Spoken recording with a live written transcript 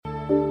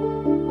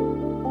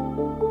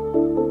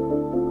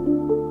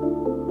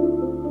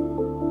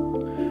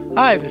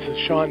Hi, this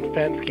is Sean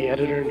Fensky,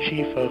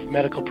 Editor-in-Chief of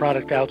Medical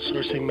Product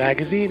Outsourcing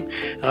Magazine.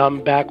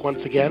 I'm back once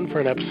again for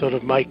an episode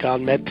of Mike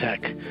on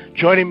MedTech.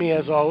 Joining me,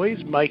 as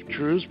always, Mike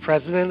Drews,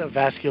 President of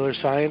Vascular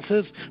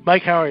Sciences.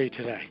 Mike, how are you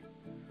today?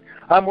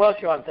 I'm well,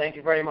 Sean. Thank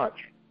you very much.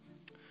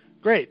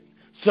 Great.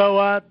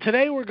 So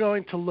today we're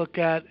going to look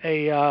at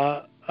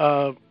a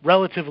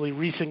relatively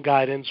recent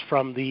guidance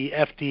from the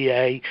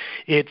FDA.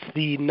 It's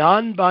the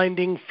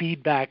non-binding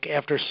feedback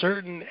after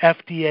certain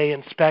FDA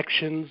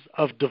inspections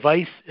of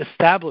device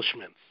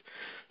establishments.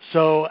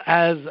 So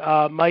as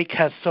Mike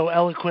has so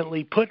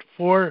eloquently put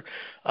for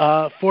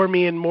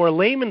me in more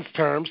layman's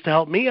terms to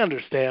help me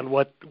understand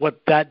what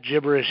that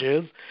gibberish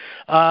is,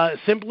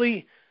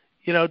 simply,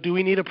 do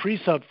we need a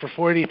pre-sub for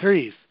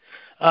 483s?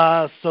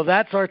 So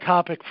that's our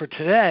topic for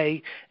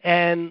today.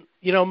 And,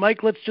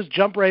 Mike, let's just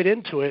jump right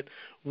into it.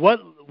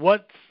 What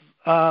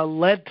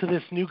led to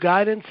this new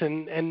guidance,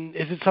 and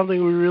is it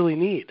something we really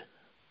need?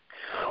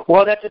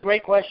 Well, that's a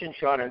great question,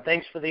 Sean, and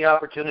thanks for the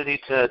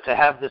opportunity to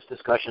have this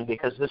discussion,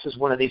 because this is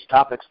one of these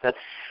topics that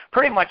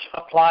pretty much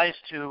applies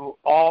to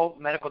all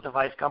medical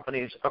device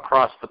companies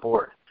across the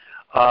board.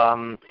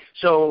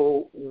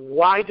 So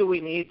why do we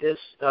need this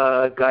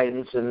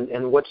guidance,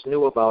 and what's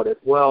new about it?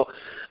 Well,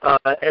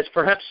 as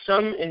perhaps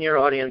some in your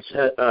audience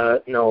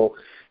know,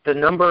 the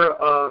number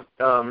of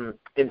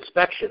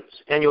inspections,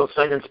 annual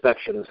site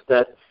inspections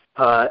that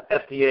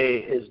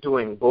FDA is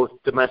doing, both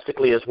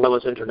domestically as well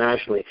as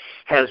internationally,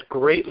 has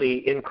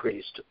greatly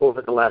increased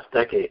over the last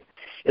decade.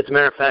 As a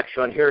matter of fact,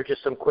 Sean, here are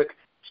just some quick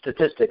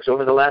statistics.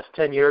 Over the last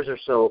 10 years or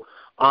so,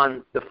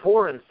 on the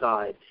foreign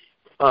side,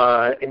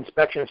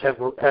 inspections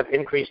have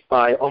increased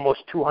by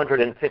almost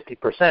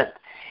 250%.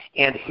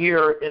 And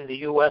here in the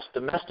U.S.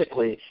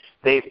 domestically,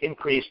 they've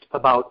increased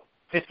about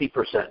 50%.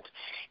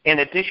 In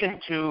addition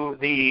to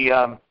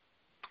the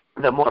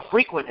more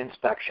frequent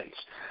inspections,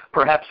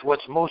 perhaps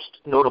what's most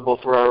notable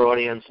for our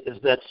audience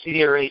is that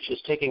CDRH is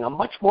taking a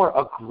much more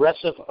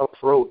aggressive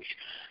approach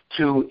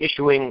to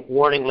issuing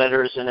warning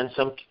letters and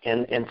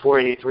in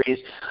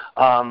 483s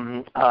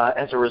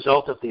as a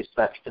result of these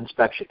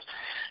inspections.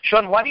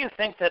 Sean, why do you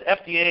think that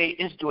FDA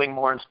is doing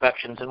more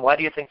inspections, and why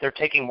do you think they're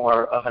taking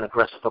more of an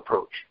aggressive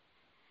approach?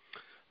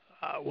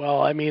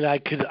 Well, I mean, I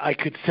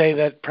could say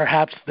that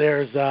perhaps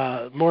there's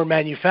more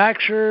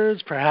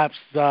manufacturers, perhaps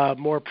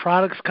more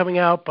products coming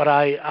out, but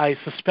I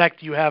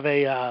suspect you have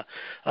a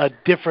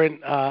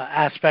different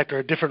aspect or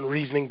a different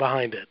reasoning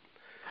behind it.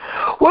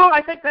 Well,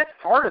 I think that's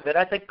part of it.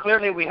 I think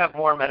clearly we have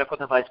more medical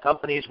device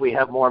companies, we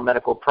have more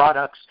medical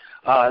products,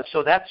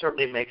 so that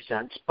certainly makes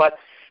sense. But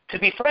to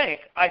be frank,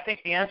 I think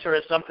the answer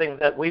is something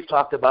that we've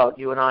talked about,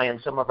 you and I, in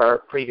some of our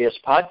previous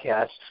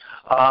podcasts,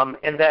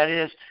 and that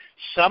is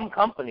some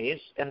companies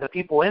and the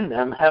people in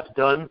them have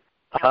done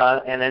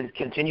and then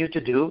continue to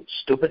do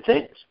stupid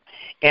things.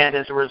 And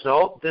as a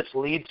result, this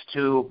leads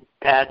to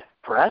bad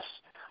press.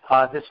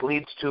 This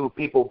leads to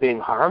people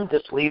being harmed.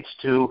 This leads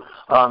to,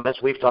 as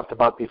we've talked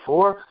about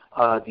before,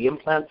 the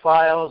implant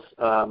files,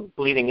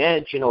 bleeding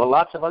edge,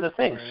 lots of other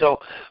things. Right.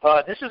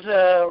 So this is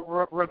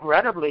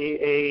regrettably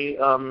a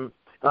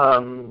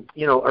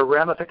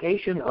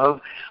ramification of,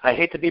 I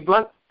hate to be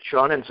blunt,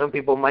 Sean, and some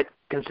people might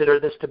consider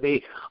this to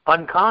be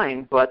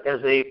unkind, but as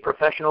a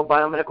professional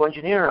biomedical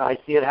engineer, I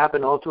see it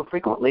happen all too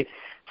frequently.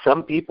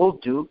 Some people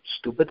do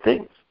stupid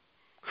things.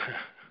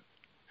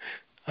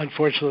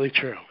 Unfortunately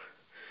true.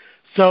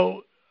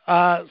 So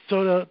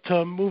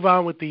to move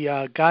on with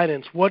the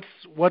guidance, what's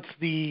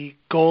the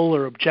goal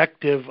or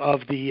objective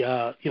of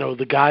the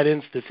the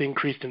guidance, this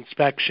increased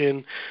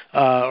inspection,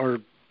 or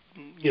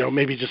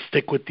maybe just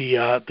stick with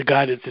the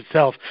guidance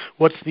itself?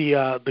 What's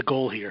the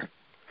goal here?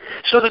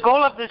 So the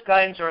goal of this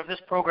guidance, or of this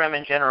program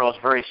in general, is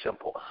very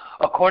simple.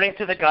 According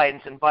to the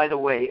guidance, and by the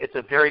way, it's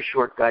a very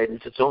short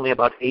guidance. It's only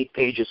about 8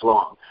 pages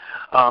long.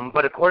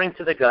 But according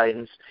to the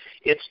guidance,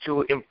 it's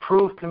to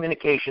improve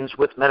communications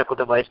with medical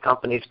device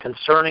companies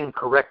concerning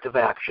corrective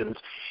actions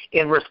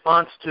in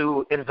response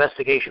to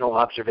investigational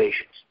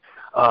observations.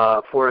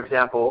 For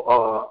example,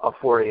 a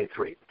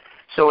 483.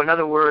 So in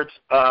other words,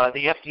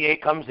 the FDA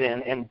comes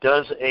in and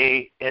does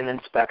an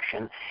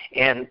inspection,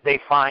 and they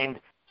find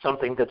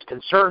something that's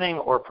concerning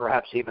or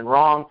perhaps even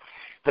wrong.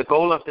 The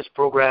goal of this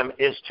program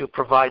is to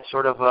provide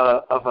sort of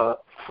a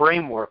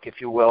framework,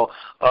 if you will,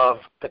 of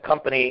the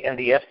company and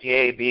the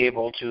FDA be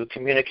able to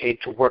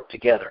communicate, to work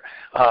together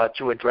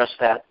to address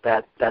that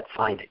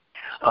finding.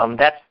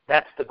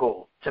 That's the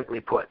goal,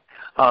 simply put.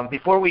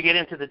 Before we get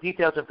into the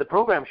details of the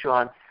program,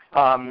 Sean,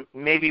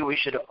 maybe we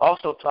should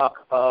also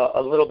talk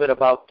a little bit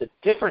about the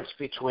difference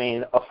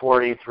between a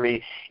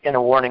 483 and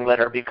a warning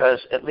letter,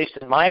 because at least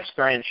in my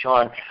experience,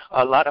 Sean,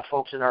 a lot of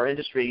folks in our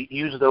industry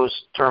use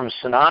those terms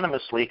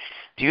synonymously.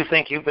 Do you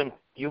think you've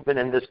been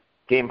in this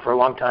game for a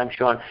long time,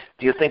 Sean?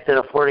 Do you think that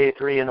a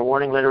 483 and a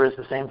warning letter is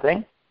the same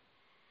thing?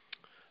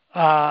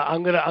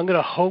 I'm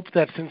gonna hope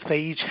that since they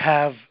each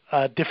have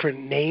different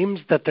names,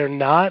 that they're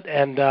not.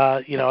 And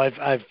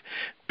I've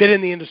been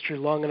in the industry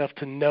long enough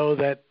to know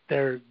that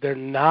they're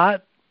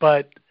not,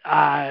 but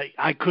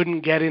I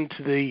couldn't get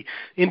into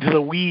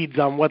the weeds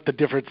on what the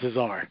differences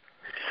are.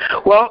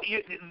 Well,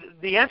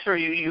 the answer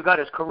you got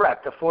is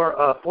correct. A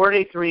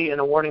 483 and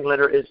a warning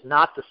letter is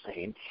not the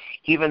same,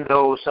 even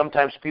though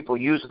sometimes people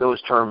use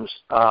those terms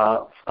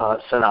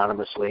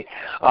synonymously.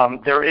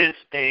 There is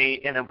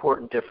an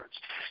important difference.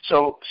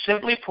 So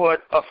simply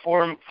put, a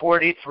Form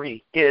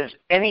 483 is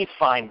any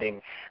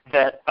finding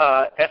that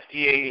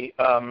FDA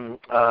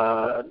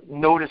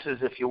notices,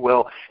 if you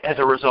will, as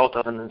a result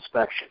of an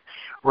inspection,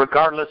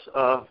 regardless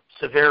of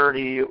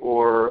severity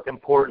or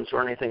importance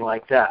or anything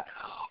like that.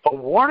 A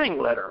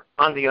warning letter,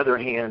 on the other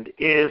hand,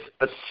 is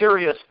a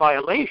serious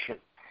violation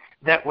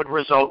that would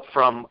result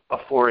from a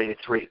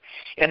 483.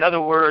 In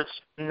other words,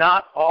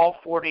 not all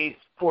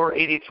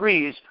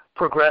 483s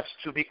progress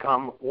to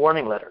become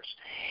warning letters.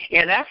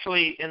 And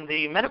actually, in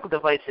the medical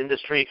device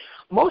industry,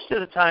 most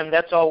of the time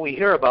that's all we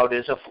hear about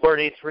is a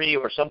 483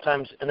 or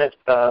sometimes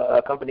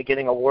a company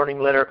getting a warning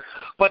letter.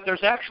 But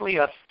there's actually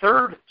a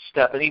third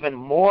step, an even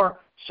more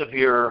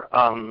severe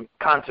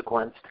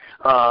consequence,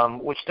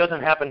 which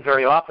doesn't happen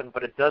very often,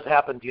 but it does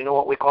happen. Do you know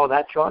what we call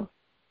that, Sean?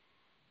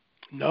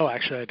 No,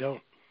 actually I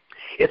don't.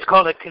 It's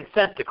called a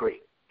consent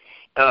decree.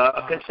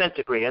 A consent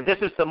decree, and this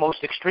is the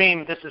most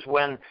extreme. This is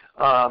when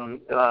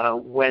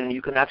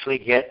you can actually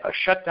get a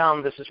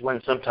shutdown. This is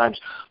when sometimes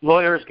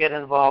lawyers get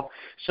involved.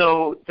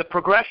 So the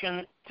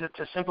progression, to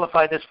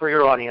simplify this for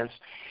your audience,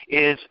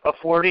 is a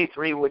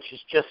 483, which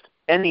is just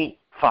any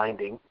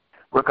finding,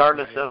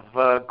 regardless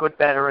of good,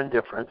 bad, or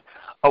indifferent.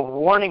 A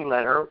warning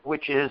letter,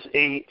 which is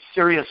a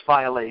serious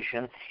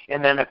violation,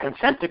 and then a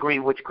consent decree,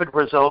 which could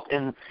result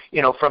in,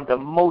 from the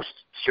most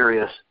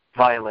serious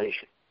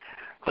violation.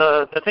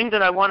 The thing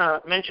that I want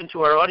to mention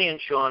to our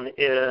audience, Sean,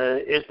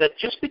 is that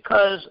just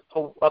because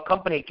a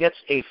company gets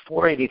a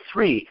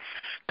 483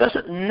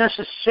 doesn't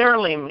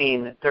necessarily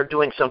mean they're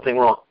doing something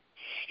wrong.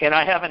 And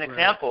I have an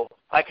example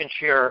I can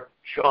share,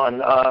 Sean,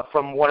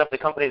 from one of the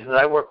companies that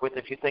I work with,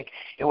 if you think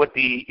it would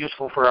be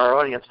useful for our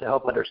audience to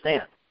help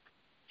understand.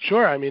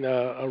 Sure. I mean,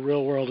 a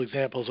real-world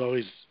example is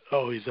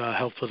always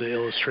helpful to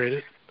illustrate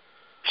it.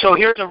 So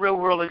here's a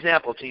real-world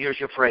example, to use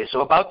your phrase.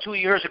 So about 2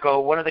 years ago,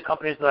 one of the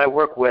companies that I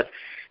work with,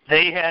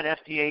 they had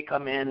FDA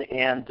come in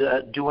and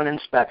do an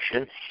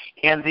inspection,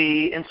 and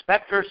the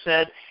inspector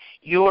said,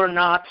 you're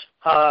not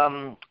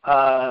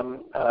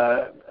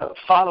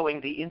following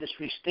the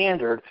industry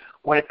standard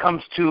when it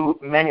comes to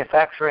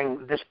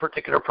manufacturing this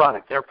particular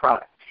product, their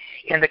product.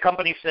 And the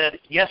company said,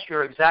 yes,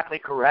 you're exactly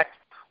correct.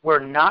 We're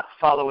not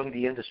following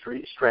the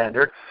industry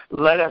standard.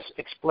 Let us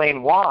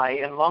explain why.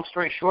 And long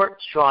story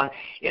short, Sean,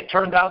 it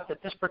turned out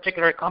that this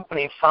particular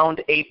company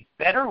found a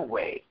better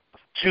way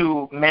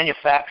to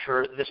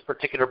manufacture this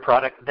particular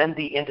product than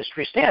the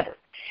industry standard.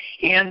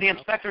 And the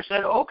inspector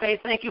said, okay,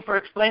 thank you for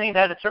explaining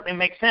that. It certainly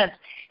makes sense.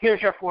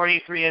 Here's your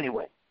 483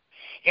 anyway.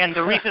 And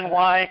the reason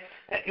why,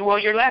 well,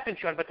 you're laughing,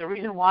 Sean, but the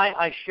reason why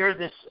I share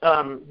this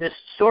this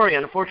story,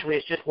 unfortunately,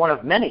 it's just one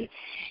of many,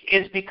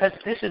 is because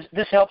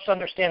this helps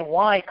understand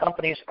why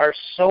companies are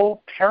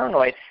so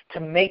paranoid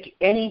to make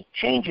any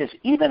changes,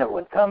 even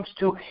when it comes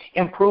to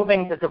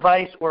improving the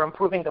device or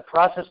improving the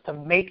process to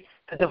make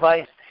the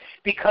device,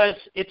 because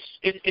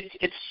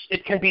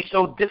it can be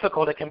so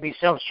difficult, it can be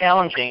so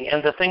challenging.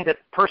 And the thing that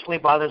personally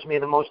bothers me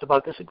the most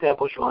about this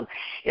example, Sean,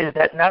 is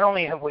that not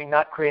only have we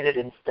not created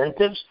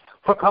incentives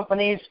for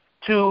companies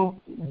to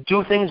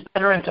do things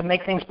better and to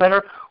make things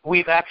better,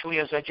 we've actually,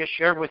 as I just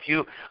shared with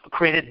you,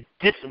 created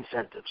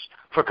disincentives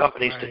for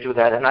companies to do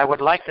that. And I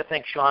would like to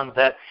think, Sean,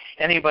 that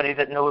anybody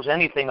that knows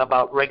anything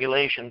about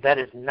regulation, that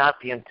is not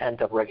the intent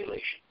of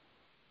regulation.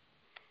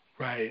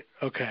 Right.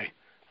 Okay.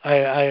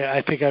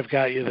 I think I've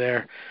got you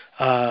there,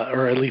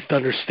 or at least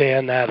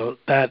understand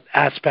that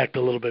aspect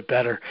a little bit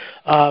better.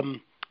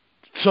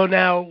 So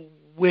now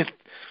with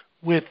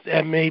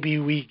and maybe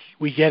we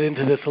get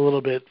into this a little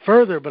bit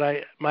further,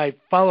 but my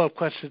follow-up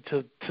question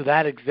to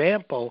that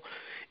example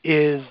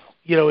is,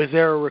 is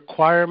there a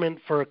requirement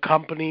for a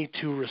company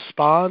to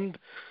respond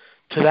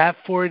to that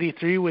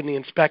 483 when the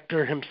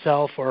inspector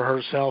himself or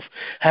herself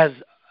has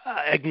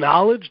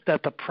acknowledged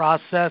that the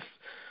process,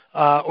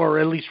 or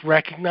at least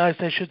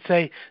recognized, I should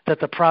say, that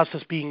the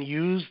process being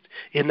used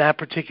in that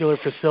particular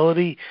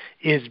facility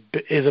is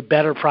a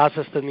better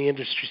process than the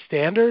industry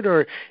standard,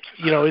 or is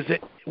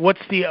it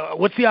what's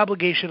the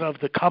obligation of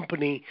the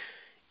company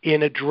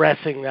in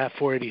addressing that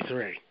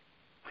 483?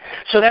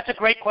 So that's a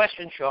great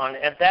question, Sean,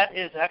 and that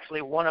is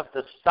actually one of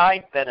the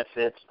side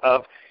benefits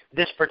of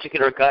this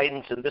particular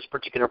guidance and this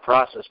particular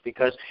process,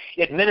 because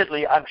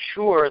admittedly, I'm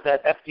sure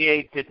that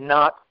FDA did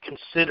not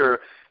consider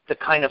the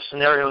kind of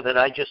scenario that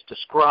I just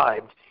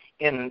described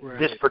in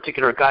this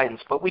particular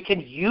guidance. But we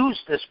can use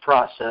this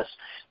process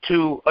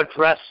to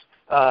address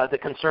the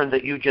concern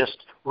that you just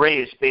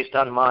raised based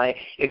on my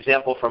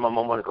example from a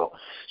moment ago.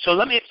 So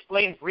let me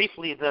explain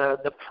briefly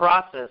the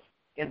process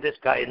in this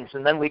guidance,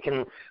 and then we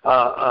can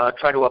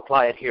try to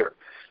apply it here.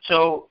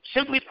 So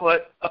simply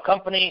put, a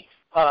company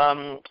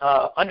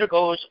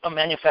undergoes a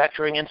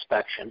manufacturing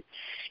inspection.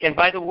 And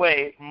by the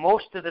way,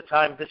 most of the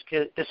time this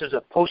is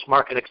a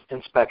post-market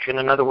inspection.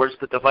 In other words,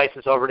 the device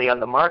is already on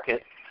the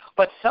market.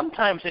 but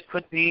sometimes it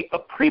could be a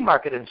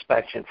pre-market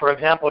inspection. For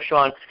example,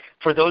 Sean,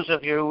 for those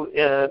of you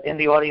in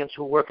the audience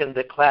who work in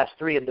the Class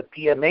 3 and the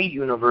PMA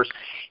universe,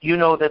 you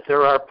know that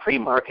there are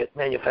pre-market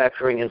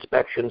manufacturing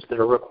inspections that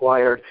are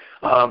required,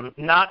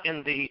 not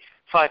in the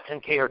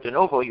 510K or de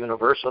novo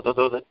universe,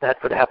 although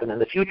that could happen in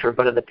the future,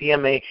 but in the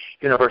PMA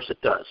universe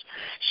it does.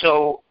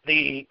 So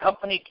the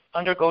company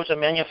undergoes a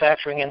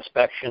manufacturing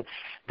inspection.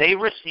 They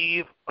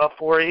receive a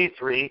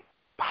 483,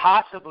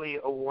 possibly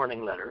a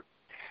warning letter.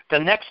 The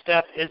next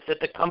step is that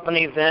the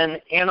company then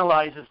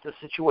analyzes the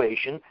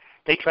situation.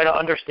 They try to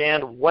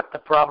understand what the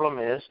problem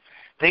is.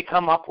 They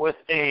come up with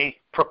a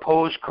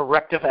proposed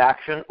corrective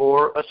action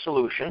or a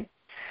solution.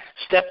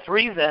 Step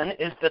 3 then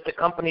is that the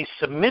company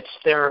submits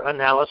their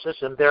analysis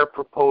and their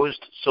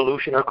proposed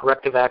solution or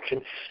corrective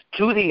action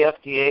to the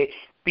FDA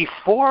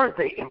before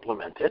they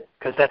implement it,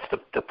 because that's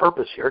the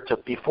purpose here,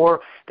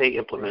 before they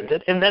implement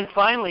it. And then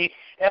finally,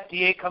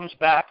 FDA comes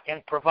back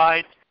and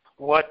provides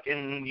what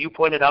you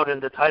pointed out in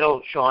the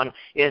title, Sean,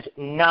 is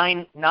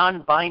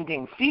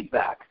non-binding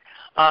feedback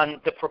on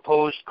the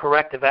proposed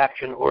corrective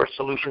action or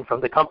solution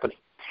from the company.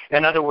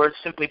 In other words,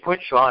 simply put,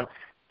 Sean,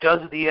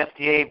 does the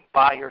FDA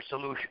buy your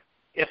solution?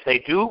 If they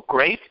do,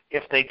 great.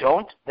 If they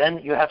don't, then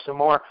you have some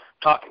more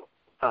talking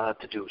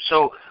to do.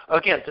 So,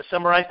 again, to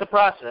summarize the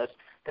process,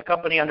 the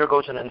company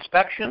undergoes an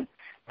inspection.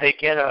 They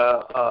get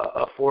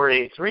a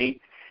 483.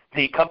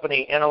 The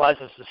company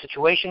analyzes the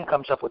situation,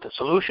 comes up with a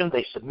solution.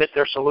 They submit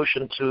their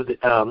solution to the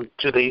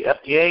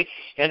FDA,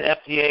 and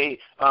FDA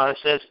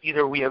says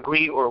either we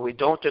agree or we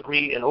don't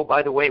agree, and, oh,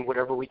 by the way,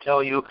 whatever we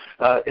tell you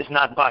is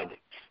not binding.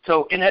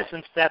 So, in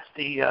essence, that's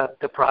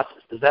the process.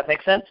 Does that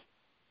make sense?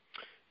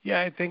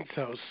 Yeah, I think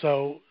so.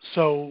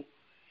 So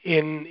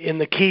in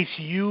the case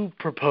you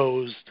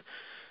proposed,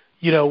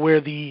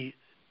 where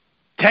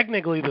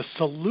technically the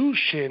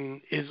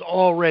solution is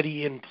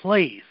already in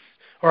place,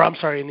 or I'm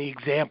sorry, in the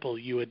example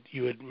you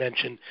had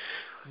mentioned,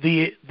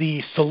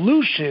 the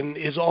solution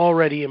is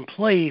already in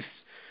place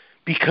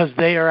because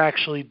they are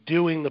actually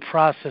doing the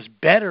process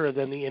better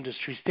than the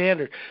industry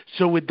standard.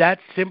 So would that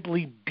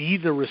simply be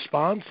the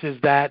response,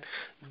 is that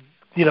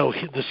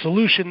the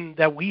solution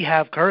that we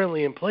have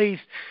currently in place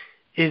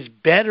is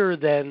better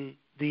than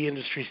the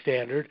industry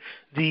standard?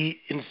 The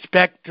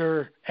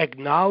inspector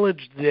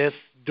acknowledged this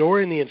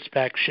during the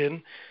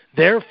inspection.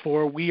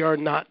 Therefore, we are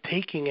not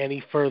taking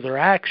any further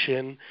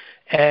action,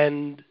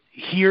 and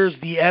here's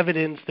the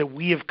evidence that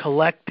we have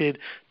collected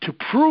to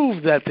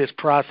prove that this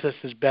process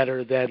is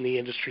better than the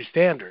industry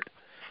standard.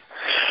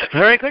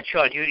 Very good,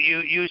 Sean.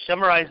 You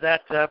summarized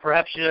that.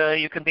 Perhaps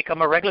you can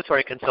become a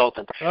regulatory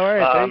consultant. All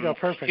right, there you go.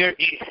 Perfect.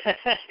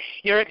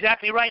 You're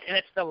exactly right, and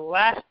it's the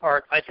last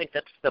part I think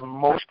that's the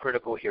most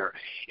critical here.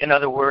 In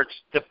other words,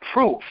 the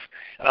proof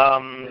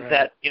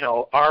that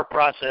our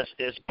process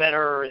is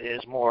better,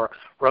 is more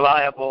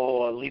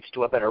reliable, leads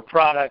to a better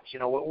product.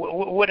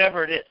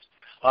 Whatever it is.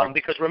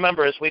 Because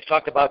remember, as we've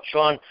talked about,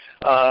 Sean,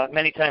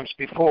 many times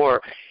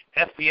before,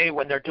 FDA,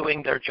 when they're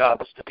doing their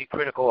job, is to be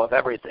critical of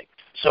everything.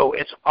 So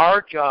it's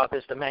our job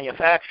as the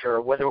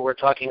manufacturer, whether we're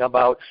talking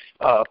about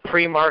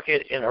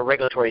pre-market in a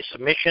regulatory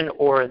submission,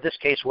 or in this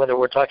case, whether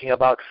we're talking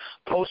about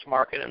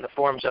post-market in the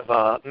forms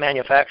of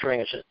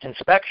manufacturing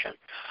inspection.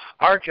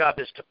 Our job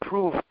is to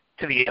prove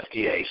to the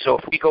FDA. So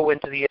if we go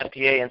into the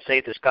FDA and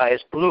say the sky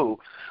is blue,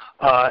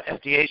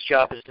 FDA's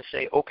job is to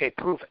say, okay,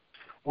 prove it.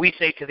 We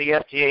say to the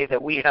FDA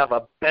that we have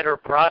a better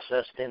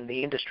process than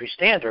the industry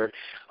standard.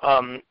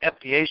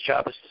 FDA's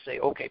job is to say,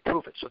 okay,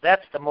 prove it. So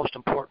that's the most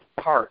important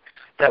part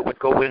that would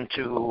go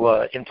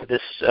into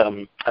this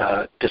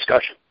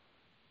discussion.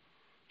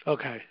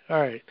 Okay,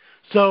 all right.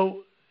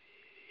 So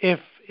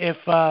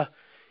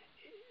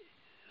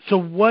so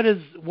what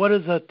is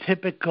a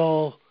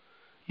typical,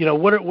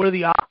 what are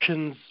the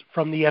options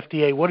from the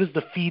FDA? What is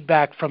the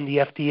feedback from the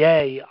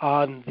FDA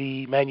on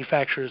the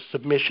manufacturer's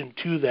submission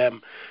to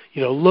them,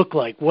 look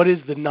like? What is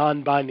the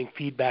non-binding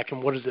feedback,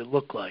 and what does it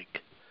look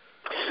like?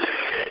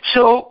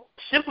 So,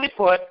 simply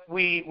put,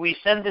 we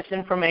send this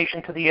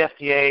information to the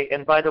FDA,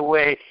 and by the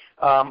way,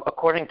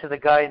 according to the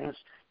guidance,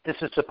 this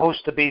is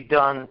supposed to be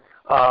done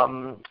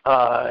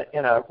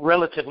in a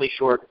relatively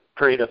short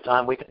period of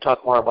time. We can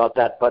talk more about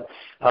that, but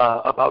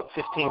about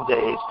 15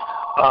 days.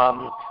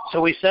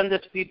 So we send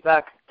this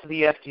feedback to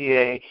the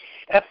FDA.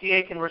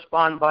 FDA can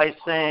respond by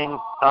saying,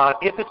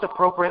 if it's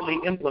appropriately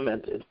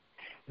implemented,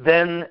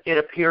 then it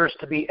appears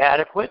to be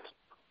adequate,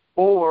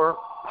 or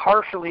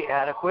partially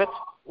adequate,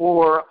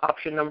 or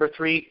option number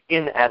 3,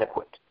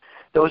 inadequate.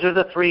 Those are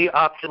the 3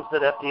 options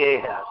that FDA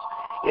has.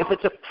 If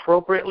it's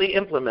appropriately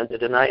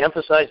implemented, and I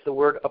emphasize the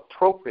word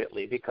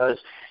appropriately because,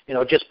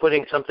 just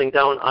putting something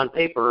down on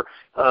paper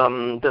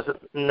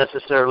isn't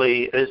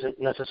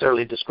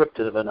necessarily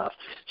descriptive enough.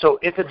 So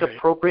if it's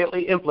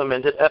appropriately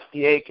implemented,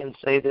 FDA can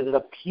say that it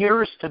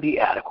appears to be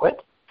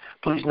adequate.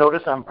 Please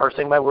notice I'm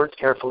parsing my words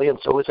carefully, and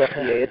so is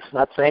FDA. It's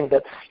not saying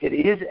that it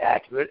is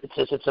accurate. It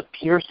says it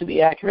appears to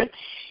be accurate.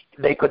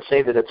 They could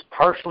say that it's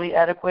partially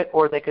adequate,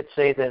 or they could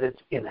say that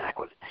it's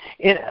inadequate.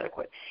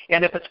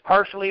 And if it's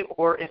partially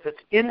or if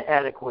it's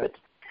inadequate,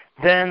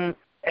 then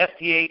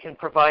FDA can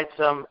provide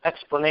some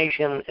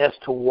explanation as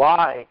to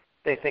why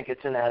they think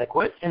it's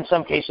inadequate. In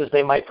some cases,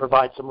 they might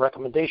provide some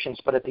recommendations,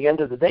 but at the end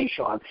of the day,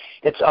 Sean,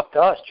 it's up to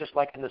us, just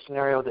like in the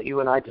scenario that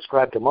you and I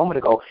described a moment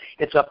ago,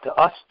 it's up to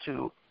us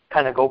to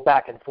kind of go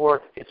back and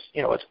forth. It's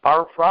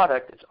our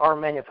product, it's our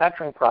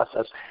manufacturing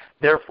process,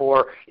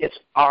 therefore it's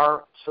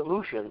our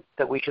solution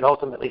that we should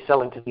ultimately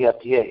sell into the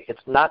FDA.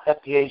 It's not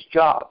FDA's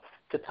job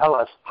to tell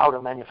us how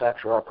to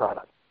manufacture our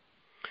product.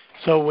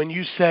 So when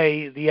you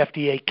say the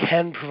FDA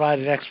can provide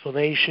an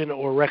explanation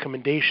or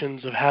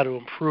recommendations of how to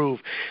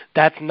improve,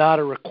 that's not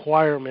a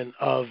requirement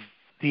of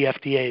the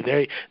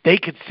FDA. They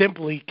could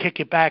simply kick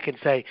it back and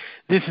say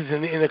this is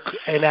an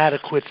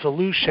inadequate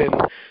solution.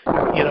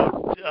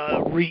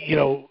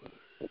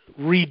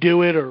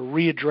 Redo it or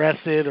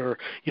readdress it, or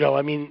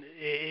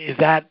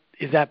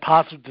is that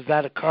possible? Does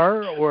that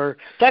occur? Or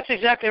that's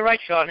exactly right,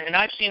 Sean. And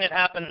I've seen it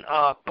happen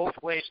both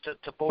ways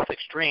to both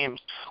extremes.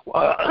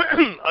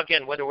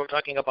 Again, whether we're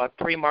talking about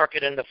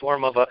pre-market in the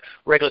form of a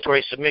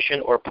regulatory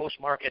submission or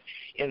post-market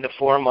in the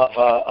form of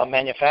a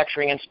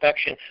manufacturing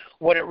inspection,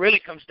 what it really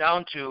comes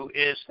down to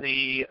is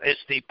the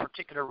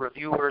particular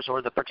reviewers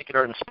or the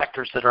particular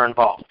inspectors that are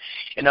involved.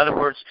 In other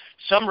words,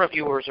 some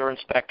reviewers or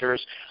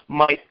inspectors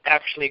might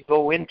actually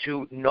go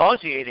into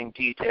nauseating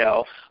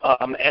detail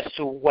as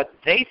to what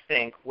they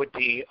think would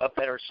be a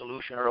better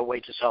solution or a way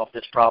to solve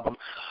this problem.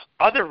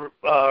 Other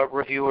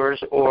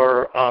reviewers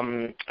or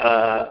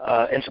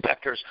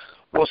inspectors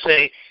will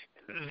say,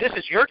 this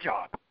is your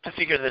job to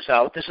figure this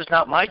out. This is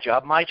not my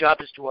job. My job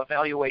is to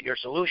evaluate your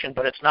solution,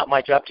 but it's not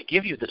my job to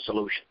give you the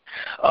solution.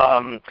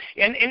 And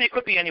it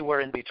could be anywhere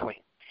in between.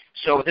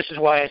 So this is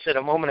why I said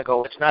a moment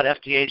ago, it's not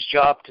FDA's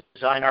job to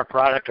design our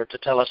product or to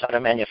tell us how to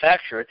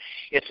manufacture it.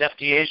 It's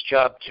FDA's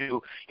job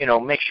to,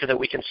 make sure that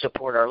we can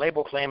support our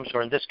label claims,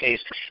 or in this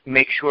case,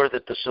 make sure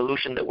that the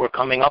solution that we're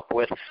coming up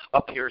with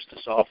appears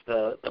to solve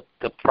the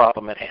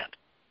problem at hand.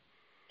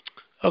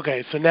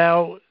 Okay, so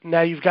now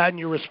you've gotten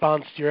your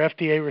response, your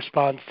FDA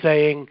response,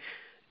 saying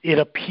it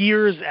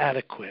appears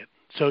adequate.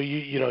 So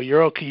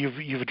you're okay.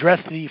 You've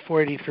addressed the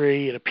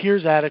 483. It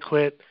appears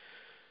adequate.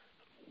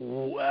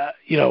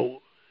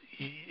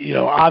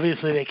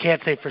 Obviously they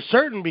can't say for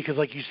certain because,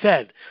 like you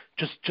said,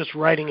 just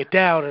writing it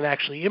down and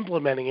actually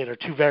implementing it are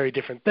two very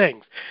different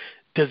things.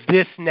 Does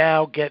this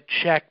now get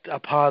checked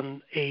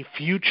upon a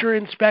future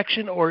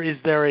inspection, or is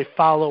there a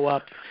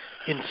follow-up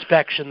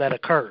inspection that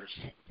occurs?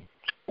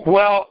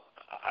 Well,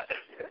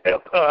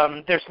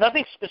 there's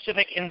nothing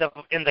specific in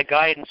the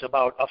guidance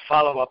about a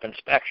follow-up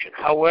inspection.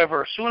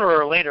 However, sooner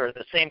or later,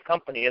 the same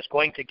company is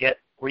going to get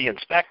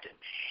re-inspected.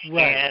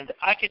 Right. And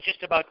I could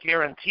just about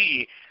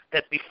guarantee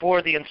that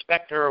before the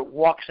inspector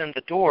walks in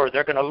the door,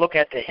 they're going to look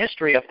at the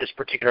history of this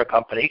particular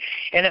company.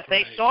 And if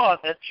they saw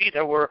that,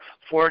 there were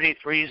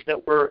 483s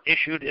that were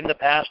issued in the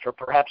past, or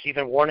perhaps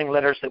even warning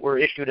letters that were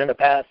issued in the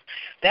past,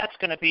 that's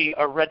going to be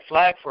a red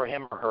flag for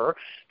him or her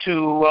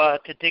to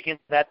dig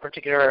into that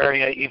particular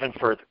area even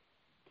further.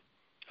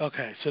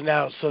 Okay, so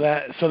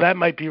that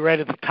might be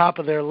right at the top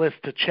of their list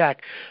to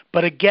check.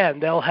 But again,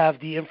 they'll have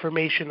the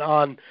information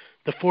on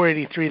the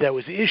 483 that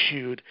was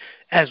issued,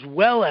 as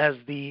well as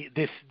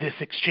this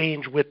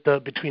exchange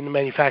between the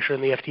manufacturer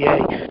and the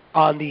FDA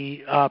on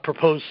the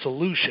proposed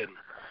solution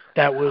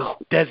that was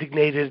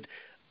designated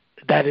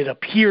that it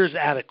appears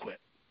adequate.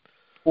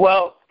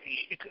 Well,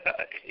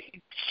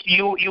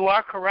 you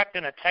are correct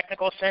in a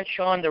technical sense,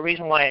 Sean. The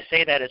reason why I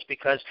say that is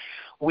because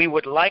we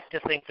would like to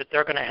think that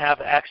they're going to have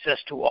access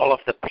to all of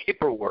the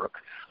paperwork,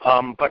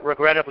 but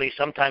regrettably,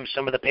 sometimes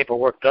some of the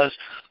paperwork does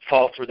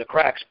fall through the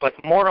cracks. But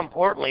more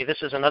importantly,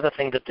 this is another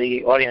thing that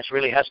the audience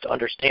really has to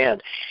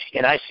understand,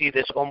 and I see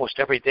this almost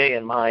every day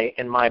in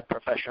my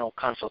professional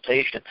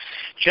consultation.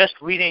 Just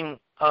reading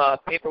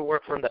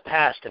paperwork from the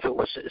past,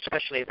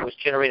 especially if it was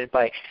generated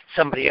by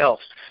somebody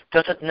else,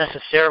 doesn't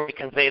necessarily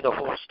convey the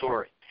whole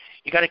story.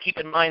 You got to keep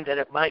in mind that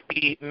it might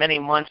be many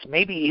months,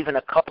 maybe even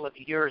a couple of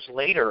years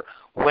later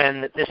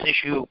when this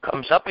issue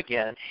comes up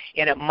again,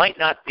 and it might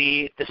not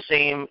be the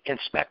same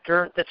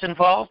inspector that's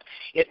involved.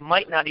 It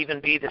might not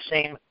even be the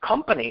same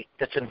company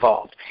that's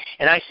involved.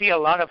 And I see a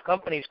lot of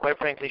companies, quite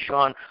frankly,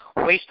 Sean,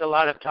 waste a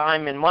lot of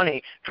time and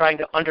money trying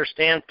to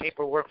understand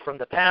paperwork from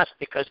the past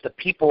because the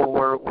people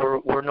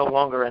were no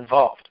longer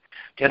involved.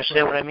 Do you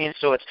understand what I mean?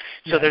 So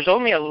there's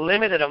only a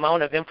limited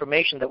amount of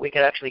information that we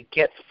can actually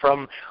get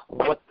from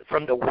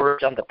the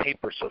words on the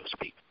paper, so to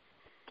speak.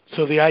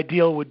 So the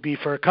ideal would be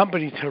for a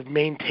company to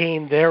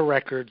maintain their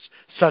records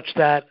such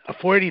that a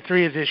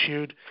 483 is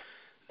issued,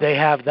 they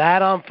have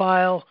that on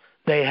file,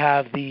 they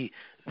have the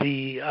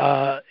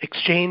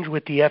exchange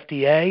with the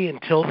FDA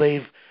until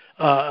they've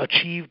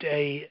achieved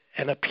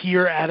an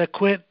appear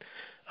adequate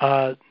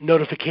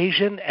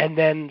notification, and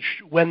then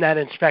when that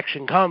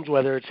inspection comes,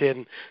 whether it's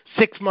in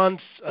 6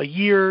 months, a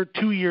year,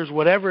 2 years,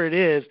 whatever it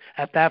is,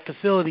 at that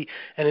facility,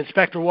 an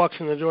inspector walks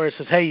in the door and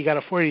says, hey, you got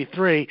a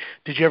 483,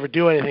 did you ever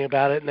do anything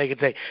about it? And they could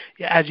say,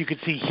 as you can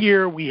see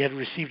here, we had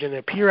received an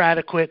appear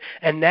adequate,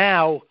 and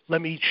now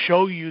let me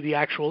show you the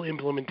actual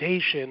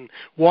implementation,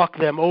 walk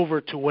them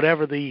over to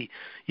whatever the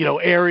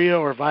area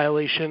or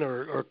violation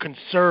or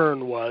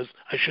concern was,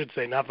 I should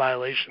say, not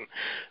violation,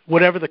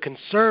 whatever the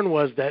concern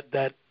was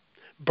that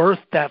birthed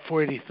that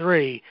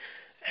 483,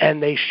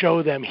 and they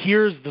show them,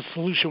 here's the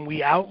solution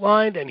we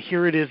outlined, and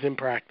here it is in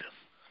practice.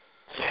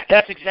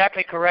 That's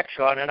exactly correct,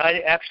 Sean, and I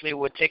actually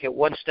would take it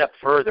one step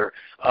further.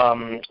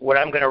 What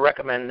I'm going to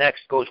recommend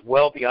next goes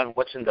well beyond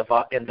what's in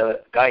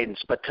the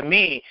guidance, but to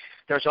me,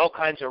 there's all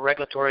kinds of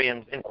regulatory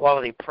and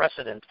quality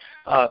precedent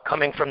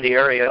coming from the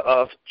area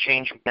of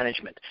change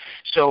management.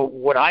 So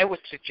what I would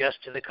suggest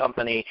to the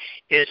company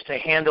is to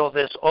handle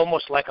this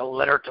almost like a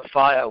letter to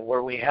file,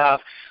 where we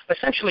have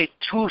essentially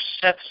two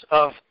sets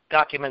of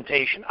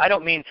documentation. I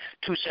don't mean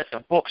two sets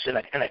of books in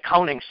an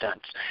accounting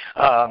sense,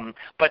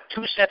 but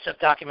two sets of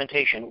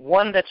documentation.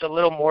 One that's a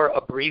little more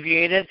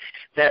abbreviated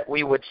that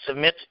we would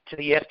submit to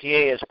the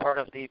FDA as part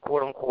of the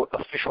quote-unquote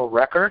official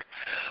record,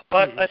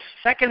 but a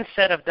second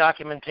set of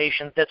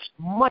documentation that's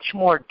much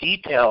more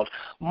detailed,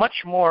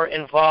 much more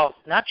involved,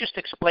 not just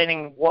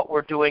explaining what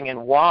we're doing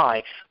and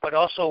why, but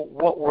also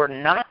what we're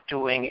not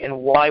doing and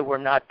why we're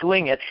not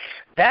doing it.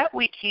 That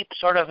we keep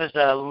sort of as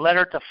a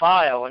letter to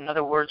file. In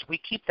other words, we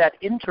keep that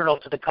internal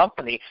to the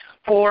company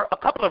for a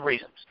couple of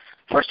reasons.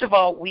 First of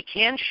all, we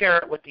can share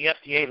it with the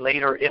FDA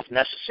later if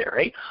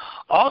necessary.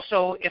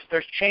 Also, if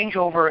there's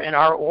changeover in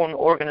our own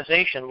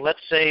organization,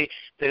 let's say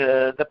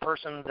the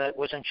person that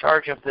was in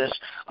charge of this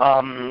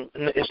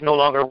is no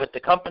longer with the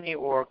company,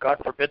 or God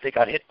forbid they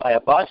got hit by a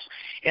bus,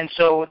 and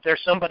so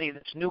there's somebody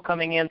that's new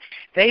coming in,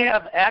 they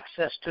have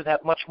access to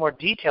that much more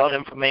detailed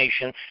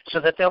information so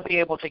that they'll be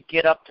able to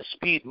get up to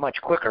speed much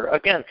quicker.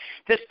 Again,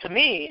 this to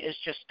me is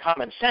just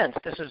common sense.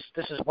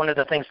 This is one of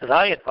the things that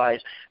I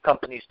advise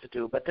companies to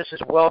do, but this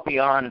is well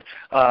beyond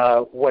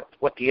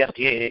what the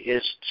FDA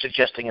is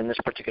suggesting in this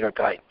particular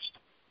guidance.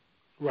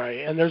 Right,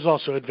 and there's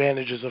also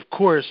advantages, of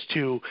course,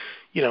 to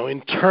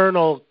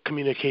internal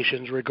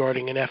communications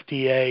regarding an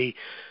FDA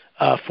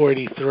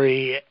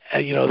 483.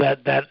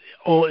 That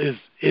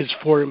is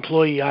for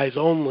employee eyes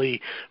only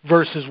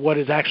versus what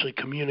is actually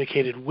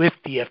communicated with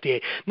the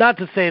FDA. Not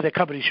to say that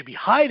companies should be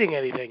hiding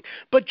anything,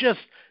 but just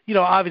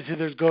obviously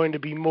there's going to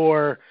be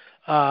more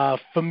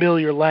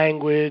familiar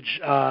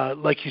language,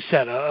 like you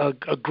said, a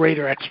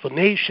greater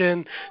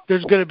explanation.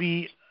 There's going to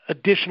be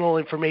additional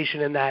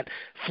information in that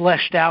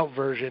fleshed out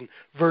version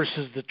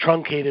versus the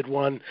truncated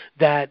one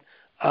that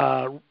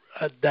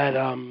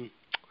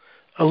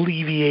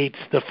alleviates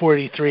the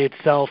 483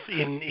 itself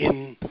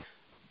in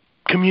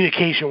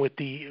communication with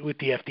the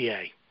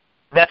FDA.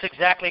 That's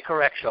exactly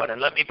correct, Sean, and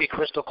let me be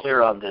crystal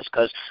clear on this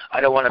because I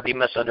don't want to be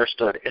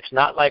misunderstood. It's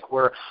not like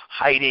we're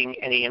hiding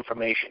any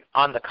information.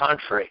 On the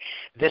contrary,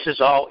 this is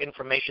all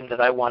information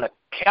that I want to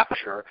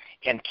capture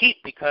and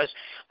keep because,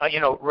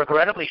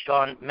 regrettably,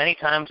 Sean, many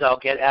times I'll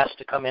get asked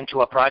to come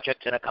into a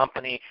project in a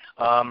company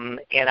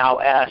and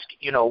I'll ask,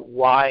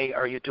 why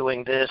are you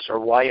doing this or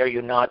why are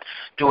you not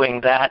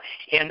doing that?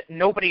 And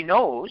nobody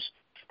knows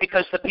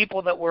because the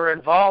people that were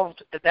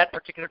involved at that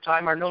particular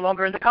time are no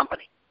longer in the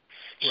company.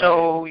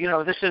 So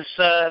this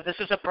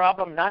is a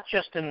problem not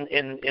just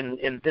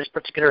in this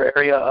particular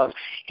area of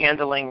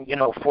handling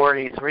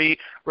 483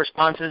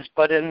 responses,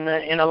 but in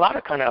a lot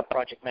of kind of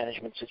project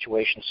management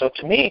situations. So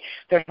to me,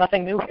 there's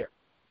nothing new here.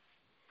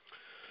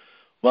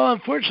 Well,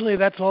 unfortunately,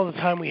 that's all the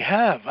time we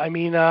have. I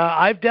mean,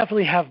 I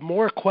definitely have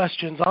more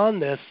questions on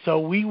this, so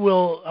we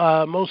will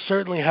most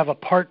certainly have a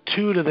part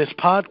 2 to this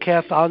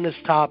podcast on this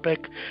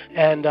topic,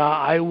 and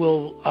I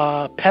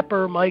will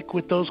pepper Mike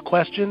with those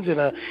questions in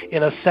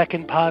a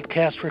second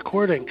podcast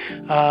recording,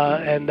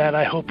 and that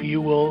I hope you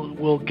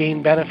will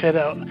gain benefit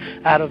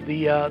out of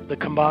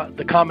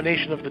the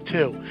combination of the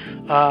two.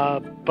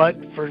 But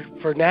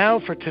for now,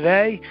 for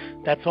today,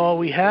 that's all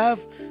we have.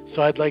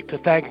 So I'd like to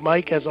thank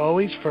Mike, as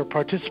always, for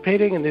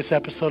participating in this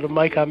episode of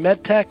Mike on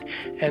MedTech,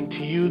 and to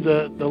you,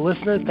 the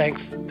listener, thanks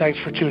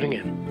for tuning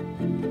in.